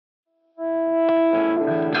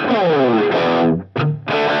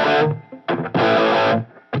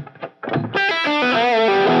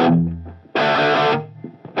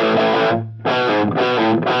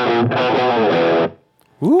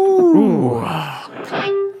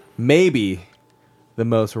maybe the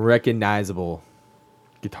most recognizable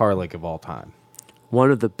guitar lick of all time. One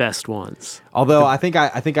of the best ones. Although I think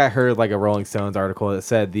I heard like a Rolling Stones article that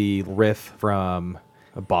said the riff from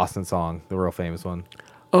a Boston song, the real famous one.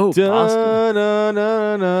 Oh, Boston.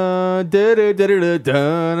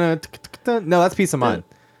 No, that's Peace of Mind.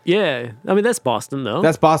 Yeah. I mean, that's Boston, though.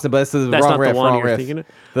 That's Boston, but it's the That's wrong not riff. the one Wrong you're riff. thinking of?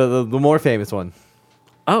 The more famous one.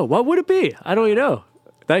 Oh, what would it be? I don't even know.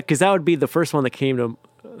 Because that would be the first one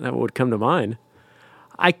that would come to mind.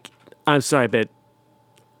 I'm sorry, but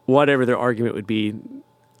whatever their argument would be,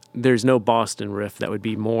 there's no Boston riff that would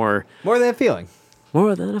be more More Than a Feeling. than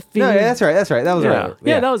a No, feeling. yeah, that's right. That's right. That was yeah. right.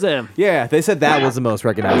 Yeah, that was them. Yeah, they said that was the most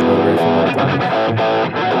recognizable riff of all time.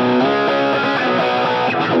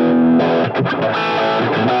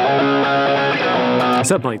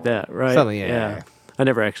 Something like that, right? Something, yeah. I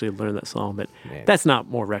never actually learned that song, but Yeah. that's not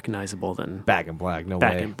more recognizable than Back in Black, no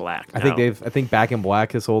Back way. in Black. I think no. I think Back in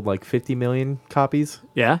Black has sold like 50 million copies.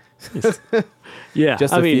 Yeah. Yeah.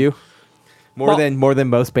 Just I a mean, few. More than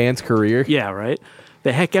most bands' career. Yeah, right.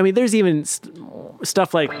 The heck, I mean, there's even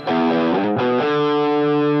stuff like,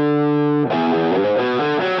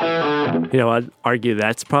 I'd argue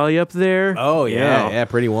that's probably up there. Oh yeah,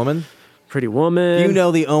 Pretty Woman. Pretty Woman. Do you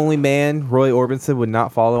know the only man Roy Orbison would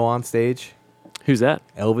not follow on stage? Who's that?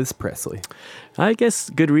 Elvis Presley. I guess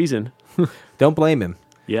good reason. Don't blame him.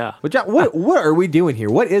 Yeah. But John, what are we doing here?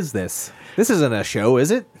 What is this? This isn't a show, is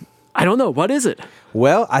it? I don't know. What is it?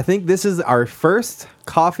 Well, I think this is our first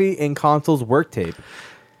Coffee and Consoles work tape.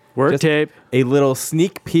 Work Just tape. A little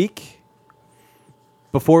sneak peek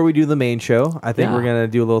before we do the main show. I think we're going to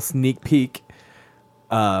do a little sneak peek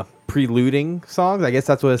preluding songs. I guess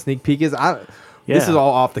that's what a sneak peek is. This is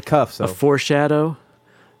all off the cuff. So A foreshadow.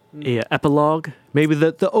 A epilogue. Maybe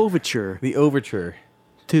the overture the overture.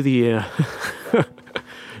 to the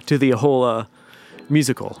to the whole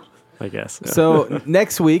musical, I guess. So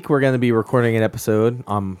next week we're going to be recording an episode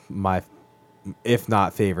on my, if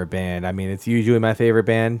not favorite band. I mean, it's usually my favorite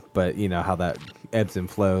band, but you know how that ebbs and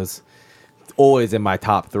flows. It's always in my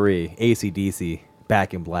top 3, AC/DC,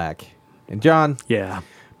 Back in Black. And John, Yeah.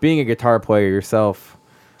 being a guitar player yourself,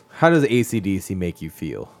 how does AC/DC make you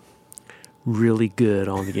feel? Really good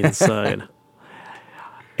on the inside.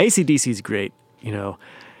 AC/DC is great.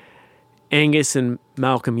 Angus and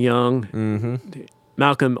Malcolm Young. Mm-hmm.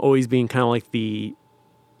 Malcolm always being kind of like the,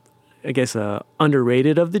 I guess,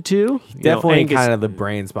 underrated of the two. Definitely Angus, kind of the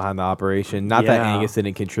brains behind the operation. Not that Yeah. Angus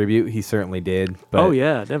didn't contribute. He certainly did. But, oh,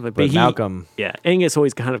 yeah, definitely. But Malcolm... Yeah, Angus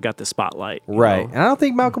always kind of got the spotlight. you Right. know? And I don't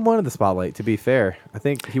think Malcolm wanted the spotlight, to be fair. I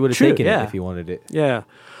think he would have True, taken yeah. it if he wanted it. Yeah.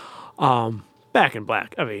 Back in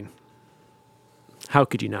Black. I mean, how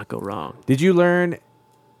could you not go wrong? Did you learn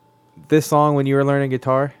this song when you were learning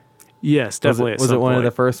guitar? Yes, definitely. Was it one of the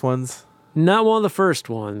first ones? Not one of the first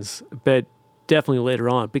ones, but definitely later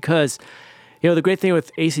on. Because, the great thing with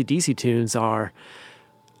AC/DC tunes are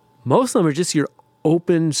most of them are just your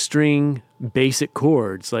open string basic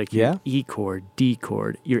chords, like your E chord, D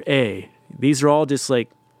chord, your A. These are all just like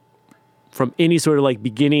from any sort of like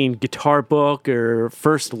beginning guitar book or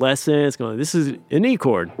first lesson. It's going, this is an E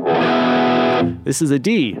chord. This is a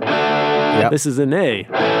D. Yep. This is an A.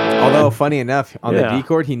 Although, funny enough, on the Yeah. D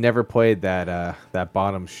chord, he never played that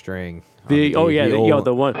bottom string. on The D. oh yeah, old-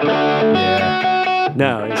 the one. Yeah.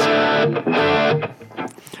 No,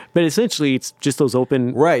 but essentially it's just those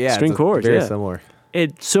open Right, yeah. string it's chords. Very Yeah. similar.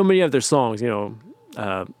 So many of their songs,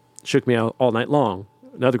 Shook Me Out All Night Long.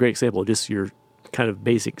 Another great example, just your kind of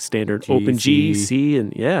basic standard G, open G, C. C,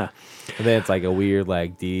 and yeah. And then it's like a weird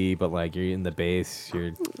like D, but like you're in the bass.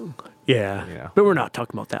 You're Yeah. You know. But we're not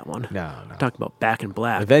talking about that one. no. We're talking about Back in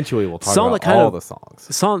Black. Eventually, we'll talk Song about that kind all of- the songs.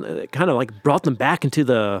 The song that kind of like brought them back into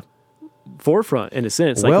the forefront in a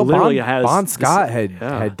sense. Like Well, literally Bon, has Bon this- Scott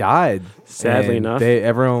yeah. had died. Sadly and enough.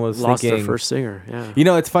 everyone was lost thinking. their first singer.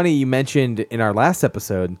 Yeah. It's funny you mentioned in our last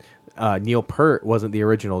episode, Neil Peart wasn't the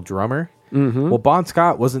original drummer. Mm-hmm. Well, Bon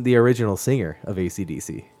Scott wasn't the original singer of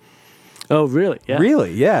AC/DC. Oh, really? Yeah.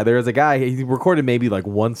 Really? Yeah. There was a guy. He recorded maybe like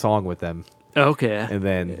one song with them, Okay. and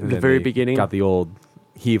then The very they beginning? got the old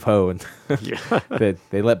heave ho, and Yeah.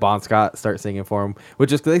 they let Bon Scott start singing for him.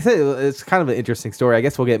 Which is, they say, it's kind of an interesting story. I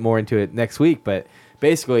guess we'll get more into it next week. But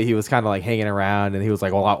basically, he was kind of like hanging around, and he was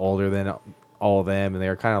like a lot older than all of them, and they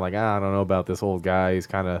were kind of like, I don't know about this old guy. He's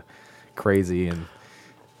kind of crazy, and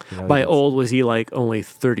By he's- old, was he like only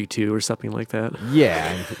 32 or something like that?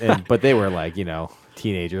 yeah, but they were like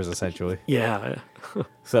teenagers essentially. Yeah.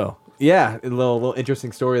 So yeah, a little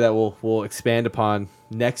interesting story that we'll expand upon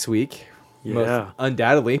next week. Yeah.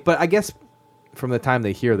 Undoubtedly. But I guess from the time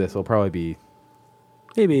they hear this, it'll probably be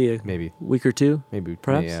Maybe a maybe week or two. maybe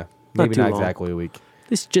Perhaps? yeah, Not maybe too not long. exactly a week.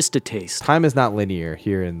 It's just a taste. Time is not linear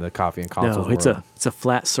here in the coffee and consoles No, world. it's a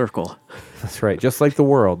flat circle. That's right. Just like the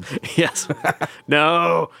world. Yes.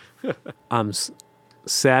 No. I'm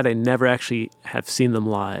sad I never actually have seen them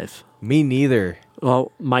live. Me neither.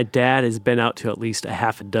 Well, my dad has been out to at least a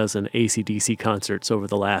half a dozen AC/DC concerts over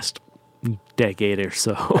the last decade or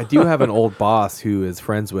so. I do have an old boss who is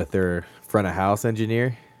friends with their front of house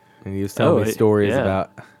engineer, and he was telling me stories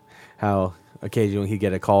about how occasionally he'd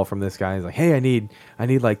get a call from this guy. He's like, "Hey, I need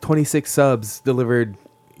like 26 subs delivered,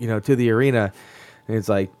 to the arena," and it's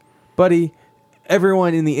like, "Buddy,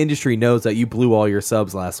 everyone in the industry knows that you blew all your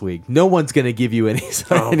subs last week. No one's gonna give you any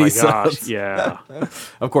Oh any my subs." gosh, yeah.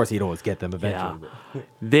 Of course, he'd always get them eventually. Yeah.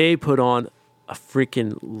 They put on a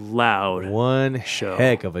freaking loud But one show.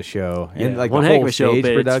 heck of a show, and Yeah, like one the heck whole of a show, stage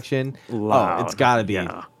but it's production. loud. It's got to be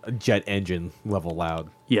Yeah. a jet engine level loud.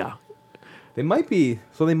 Yeah. They might be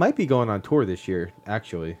going on tour this year,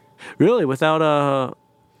 actually, Really, without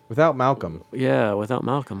without Malcolm. without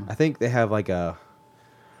Malcolm. I think they have like a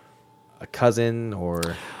cousin or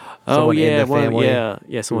Oh someone yeah, in the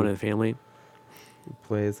family someone in the family. who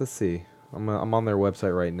plays. Let's see. I'm on their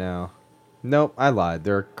website right now. Nope, I lied.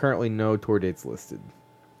 There are currently no tour dates listed.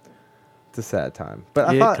 It's a sad time. But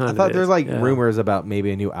I It thought kinda there's is, like yeah. rumors about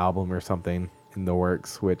maybe a new album or something in the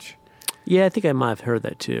works, which Yeah, I think I might have heard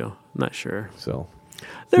that too. I'm not sure. so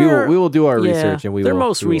Their- we will do our yeah, research and their we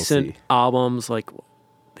most will recent see. albums, like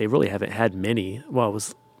they really haven't had many. Well,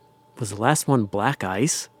 was the last one Black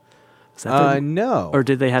Ice? Is that their- No. or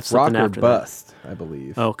did they have something Rock or after Bust, I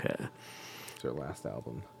believe. that? Okay. It's their last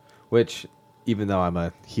album. Which, even though I'm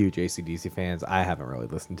a huge AC/DC fans, I haven't really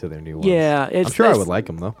listened to their new ones. Yeah, I'm sure I that's- would like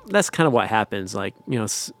them though. That's kind of what happens. Like,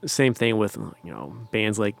 same thing with,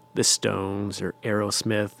 bands like the Stones or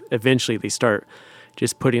Aerosmith. Eventually they start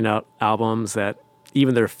just putting out albums that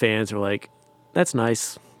even their fans are like, that's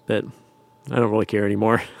nice, but I don't really care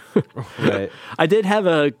anymore. Right. I did have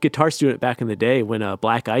a guitar student back in the day when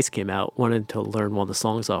Black Ice came out, wanted to learn one of the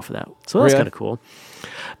songs off of that. So that's Really? kind of cool.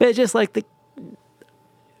 But it's just like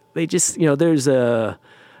they just, there's a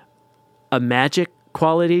magic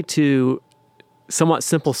quality to somewhat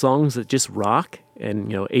simple songs that just rock.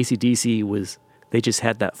 And, AC/DC they just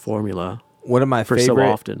had that formula One of my for favorite.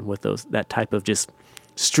 so often with that type of just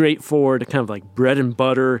straightforward, kind of like bread and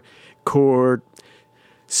butter chord,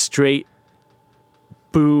 straight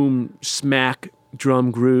boom, smack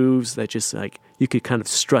drum grooves that just like you could kind of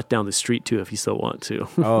strut down the street to if you so want to.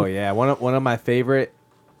 Oh yeah, one of my favorite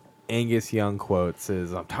Angus Young quotes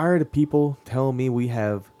is, "I'm tired of people telling me we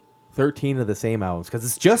have 13 of the same albums because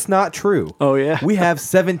it's just not true. Oh yeah, We have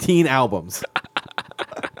 17 albums."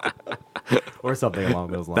 Or something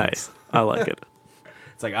along those lines. nice. I like it.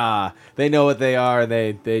 It's like, they know what they are, and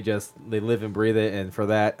they live and breathe it, and for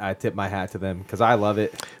that I tip my hat to them because I love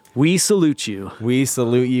it. We salute you We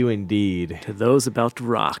salute you indeed. to those about to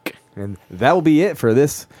rock. And that will be it for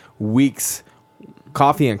this week's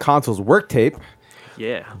Coffee and Consoles work tape.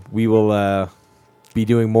 Yeah. We will be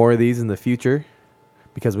doing more of these in the future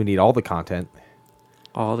because we need all the content.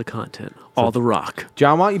 All the content, all the rock.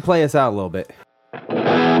 John, why don't you play us out a little bit?